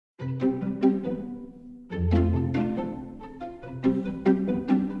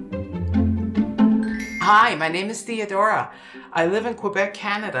Hi, my name is Theodora. I live in Quebec,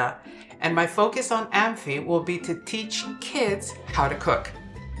 Canada, and my focus on Amphy will be to teach kids how to cook.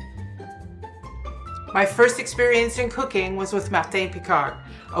 My first experience in cooking was with Martin Picard,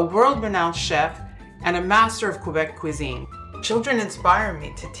 a world-renowned chef and a master of Quebec cuisine. Children inspire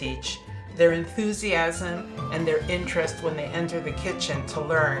me to teach. Their enthusiasm and their interest when they enter the kitchen to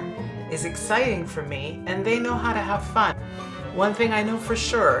learn is exciting for me, and they know how to have fun. One thing I know for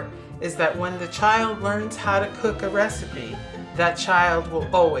sure is that when the child learns how to cook a recipe, that child will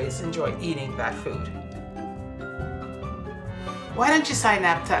always enjoy eating that food. Why don't you sign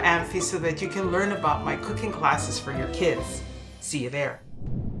up to Amphy so that you can learn about my cooking classes for your kids? See you there.